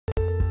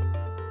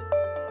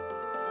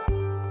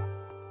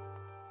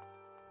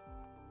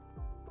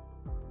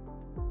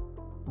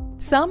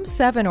Some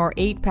 7 or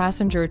 8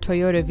 passenger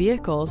Toyota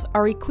vehicles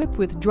are equipped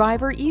with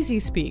Driver Easy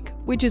Speak,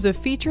 which is a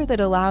feature that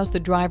allows the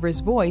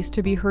driver's voice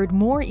to be heard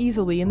more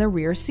easily in the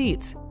rear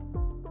seats.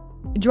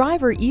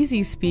 Driver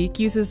Easy Speak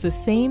uses the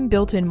same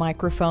built-in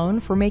microphone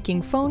for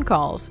making phone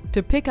calls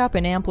to pick up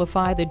and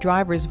amplify the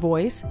driver's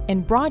voice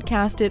and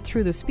broadcast it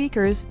through the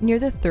speakers near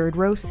the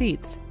third-row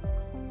seats.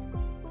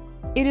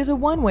 It is a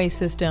one-way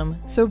system,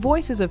 so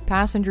voices of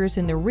passengers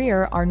in the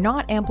rear are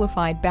not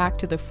amplified back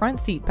to the front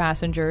seat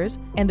passengers,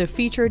 and the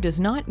feature does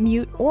not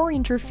mute or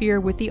interfere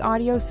with the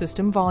audio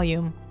system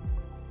volume.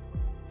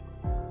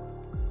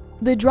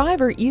 The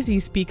Driver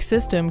Easy Speak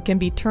system can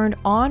be turned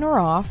on or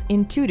off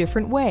in 2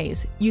 different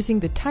ways using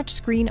the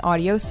touchscreen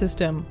audio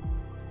system.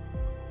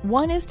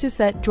 One is to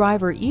set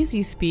Driver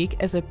Easy Speak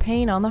as a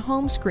pane on the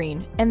home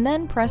screen and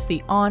then press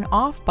the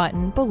on-off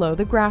button below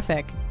the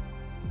graphic.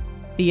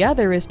 The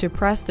other is to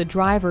press the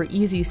Driver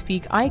Easy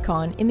Speak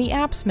icon in the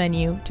Apps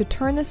menu to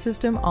turn the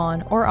system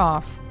on or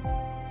off.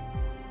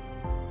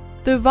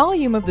 The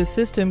volume of the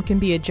system can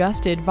be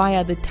adjusted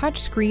via the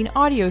touchscreen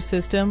audio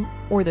system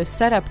or the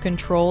setup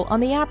control on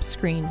the Apps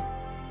screen.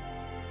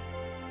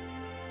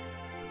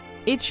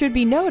 It should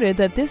be noted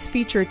that this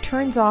feature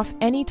turns off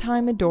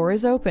anytime a door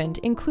is opened,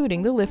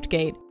 including the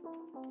liftgate.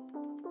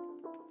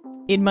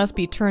 It must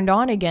be turned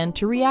on again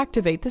to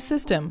reactivate the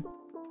system.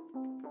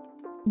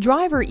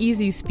 Driver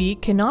Easy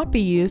Speak cannot be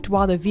used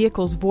while the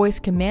vehicle's voice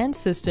command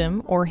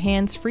system or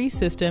hands-free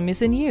system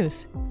is in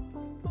use.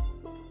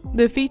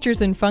 The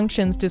features and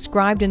functions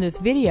described in this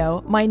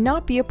video might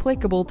not be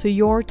applicable to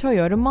your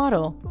Toyota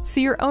model.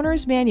 See your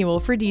owner's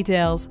manual for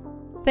details.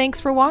 Thanks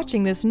for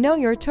watching this Know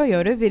Your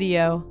Toyota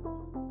video.